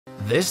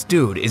This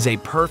dude is a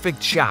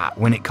perfect shot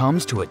when it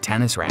comes to a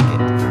tennis racket.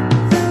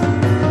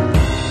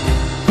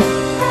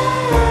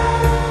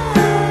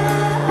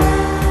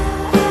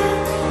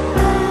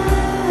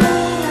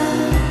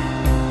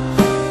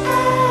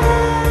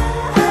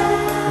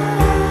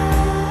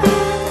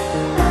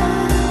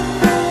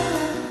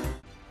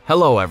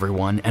 Hello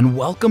everyone, and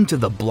welcome to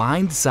the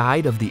blind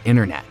side of the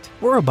internet.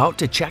 We're about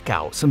to check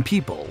out some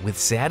people with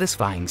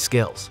satisfying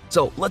skills.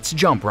 So let's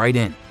jump right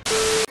in.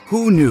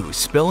 Who knew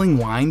spilling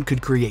wine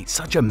could create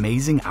such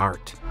amazing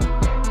art?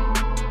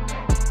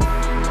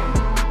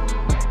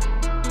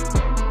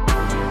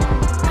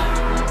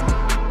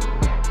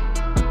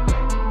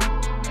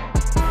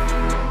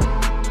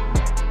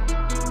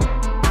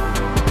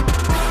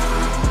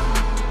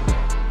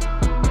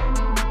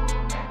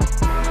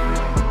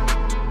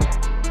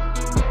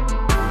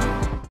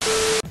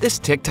 This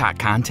TikTok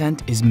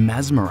content is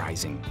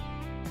mesmerizing.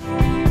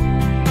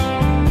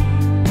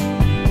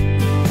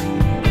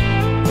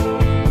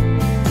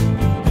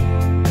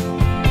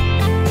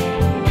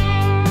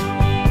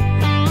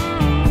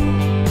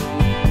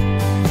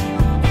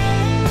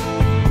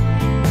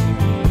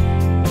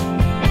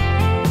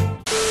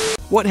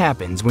 What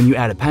happens when you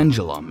add a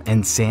pendulum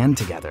and sand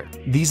together?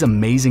 These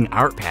amazing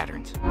art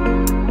patterns.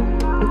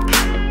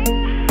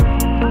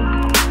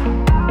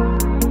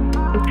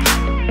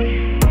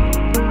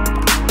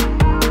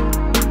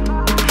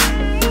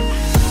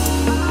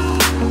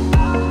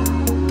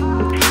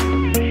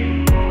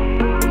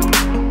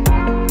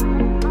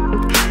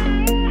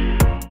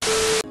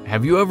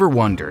 Have you ever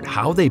wondered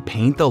how they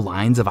paint the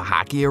lines of a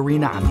hockey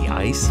arena on the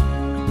ice?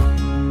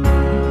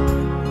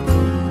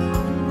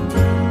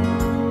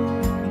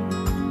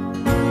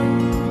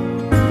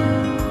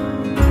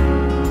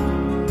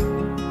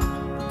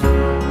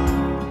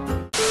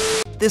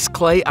 This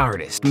clay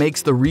artist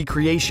makes the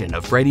recreation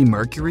of Freddie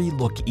Mercury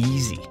look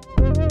easy.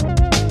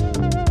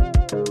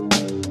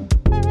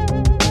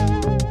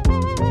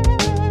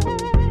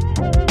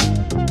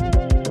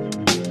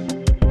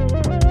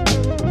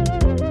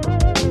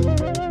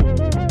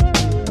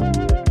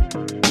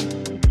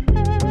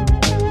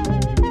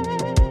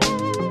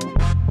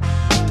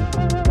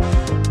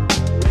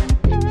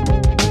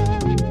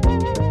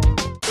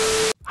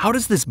 How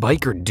does this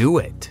biker do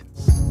it?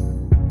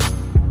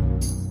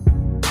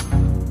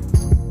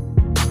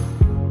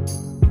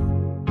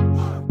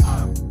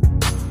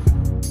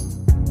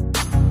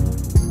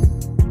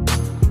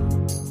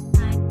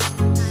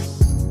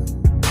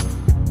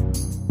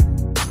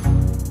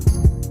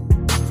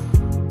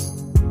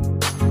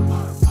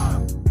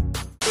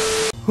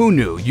 Who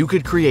knew you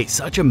could create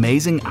such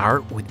amazing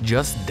art with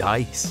just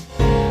dice?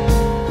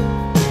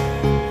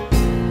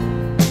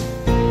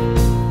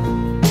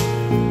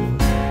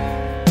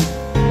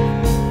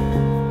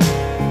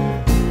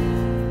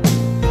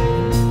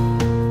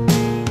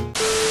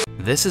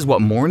 This is what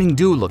morning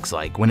dew looks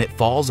like when it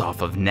falls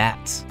off of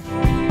nets.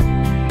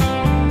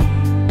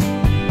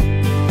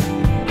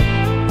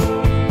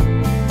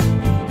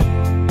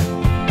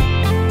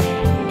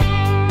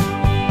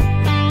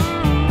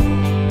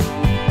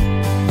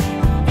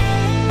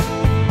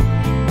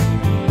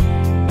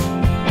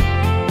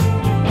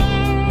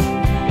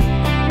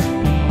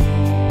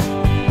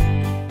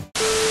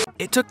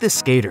 It took this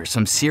skater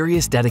some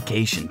serious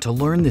dedication to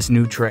learn this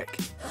new trick.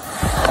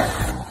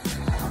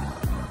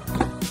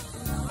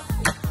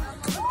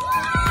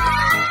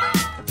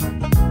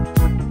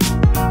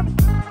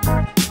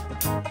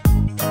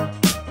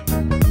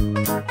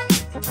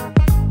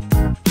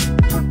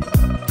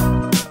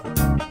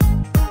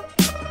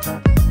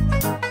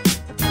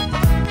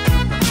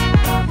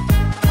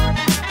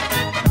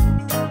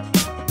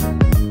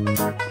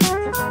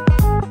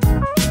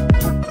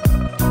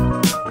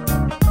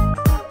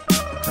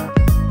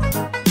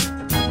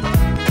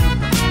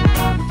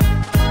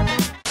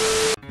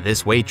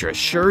 This waitress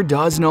sure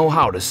does know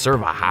how to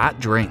serve a hot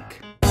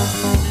drink.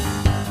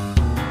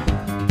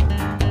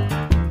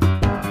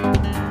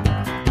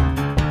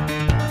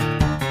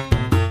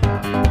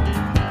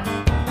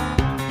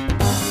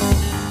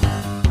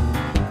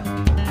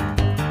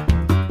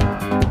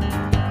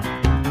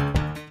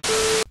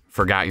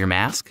 Forgot your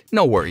mask?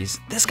 No worries,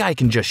 this guy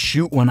can just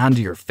shoot one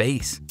onto your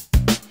face.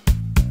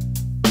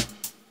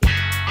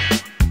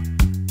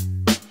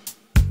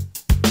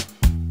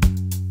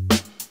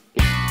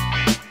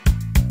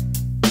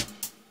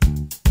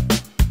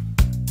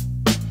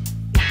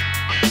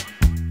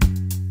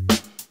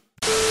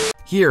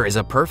 Here is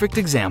a perfect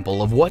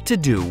example of what to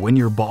do when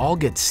your ball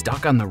gets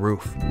stuck on the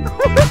roof.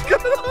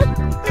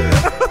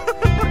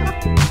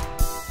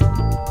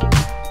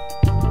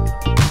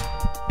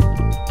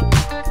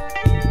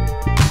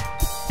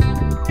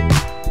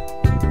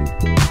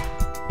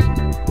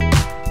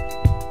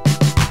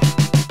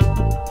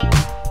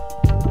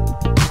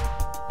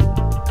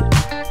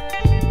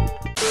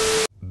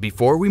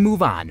 Before we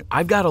move on,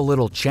 I've got a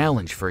little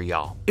challenge for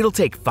y'all. It'll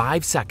take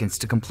 5 seconds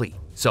to complete.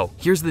 So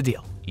here's the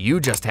deal.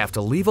 You just have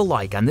to leave a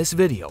like on this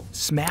video,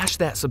 smash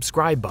that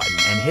subscribe button,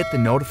 and hit the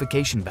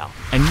notification bell,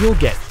 and you'll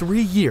get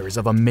 3 years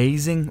of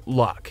amazing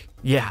luck.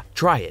 Yeah,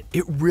 try it.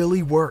 It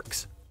really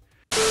works.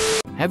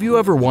 Have you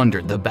ever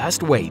wondered the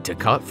best way to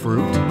cut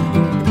fruit?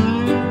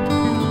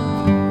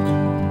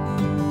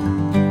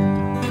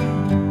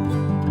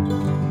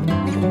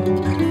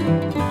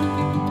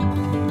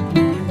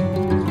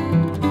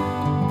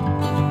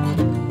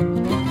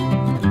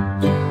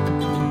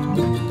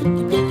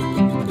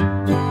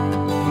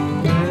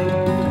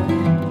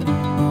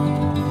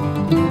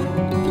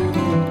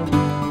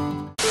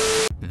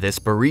 This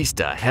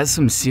barista has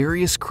some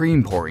serious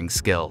cream pouring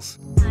skills.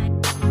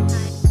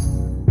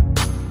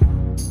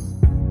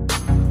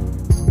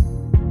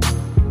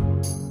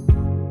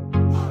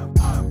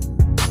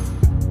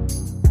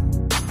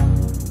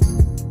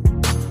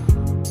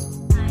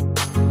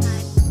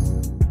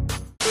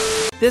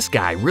 This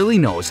guy really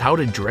knows how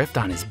to drift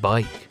on his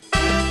bike.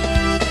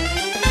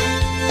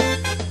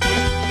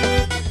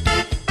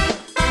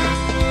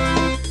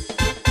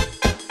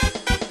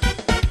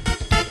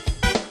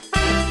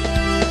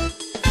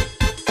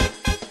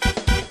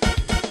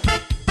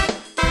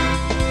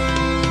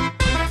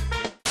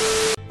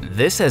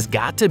 This has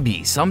got to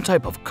be some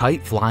type of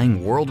kite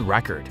flying world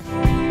record.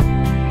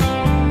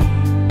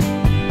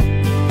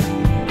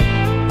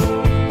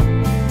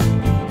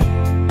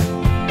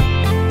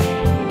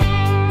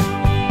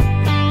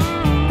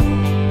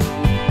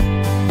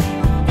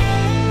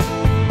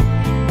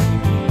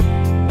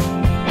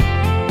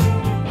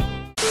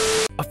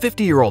 A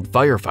 50-year-old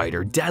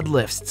firefighter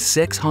deadlifts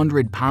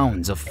 600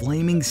 pounds of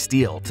flaming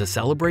steel to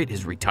celebrate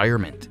his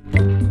retirement.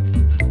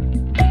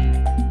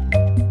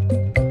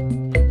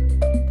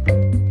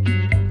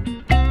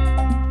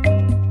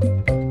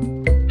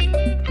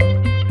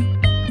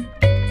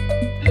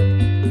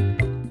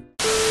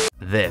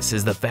 This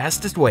is the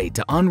fastest way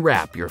to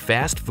unwrap your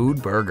fast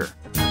food burger.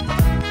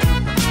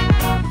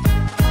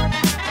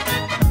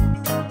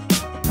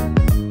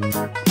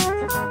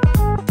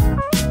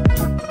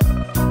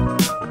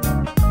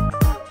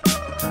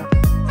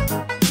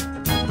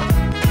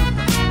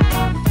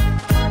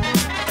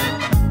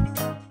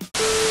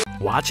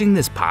 Watching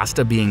this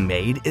pasta being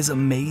made is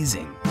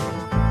amazing.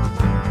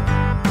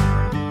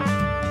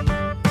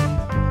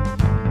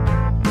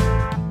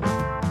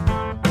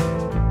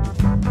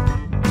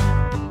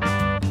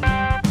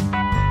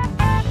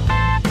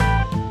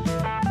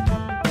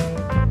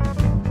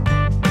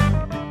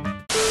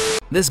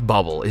 This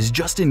bubble is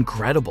just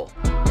incredible.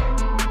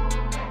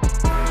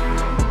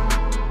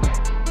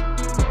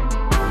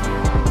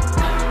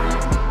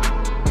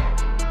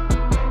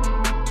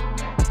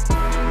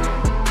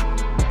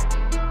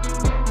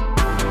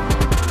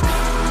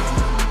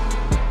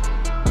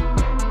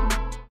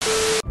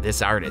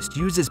 This artist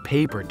uses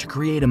paper to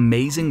create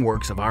amazing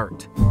works of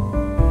art.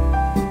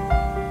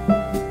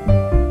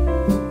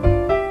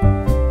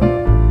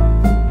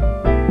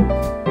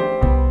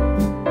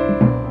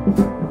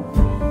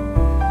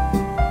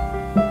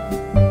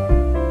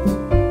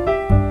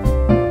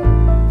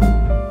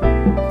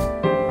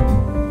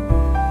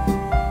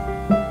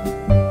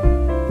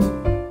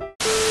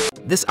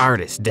 This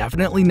artist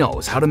definitely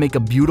knows how to make a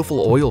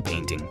beautiful oil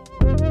painting.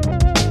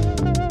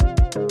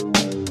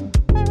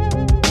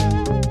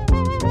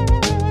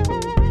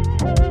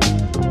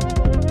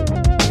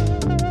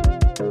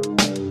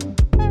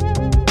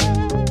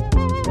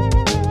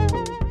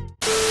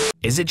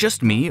 Is it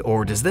just me,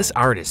 or does this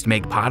artist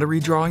make pottery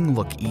drawing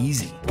look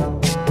easy?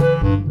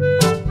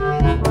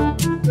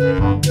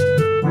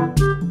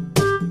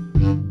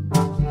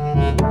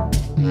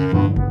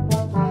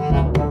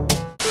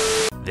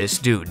 This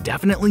dude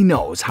definitely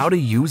knows how to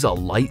use a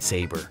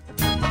lightsaber.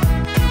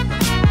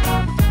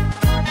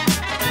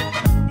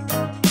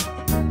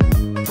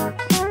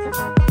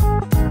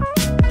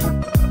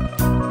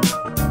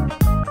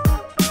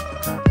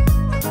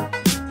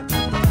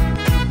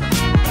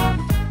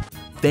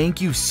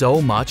 Thank you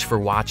so much for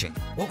watching.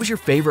 What was your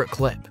favorite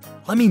clip?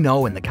 Let me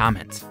know in the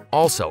comments.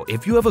 Also,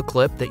 if you have a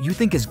clip that you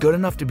think is good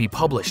enough to be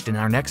published in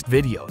our next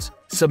videos,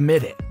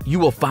 submit it. You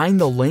will find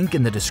the link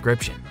in the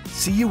description.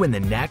 See you in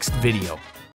the next video.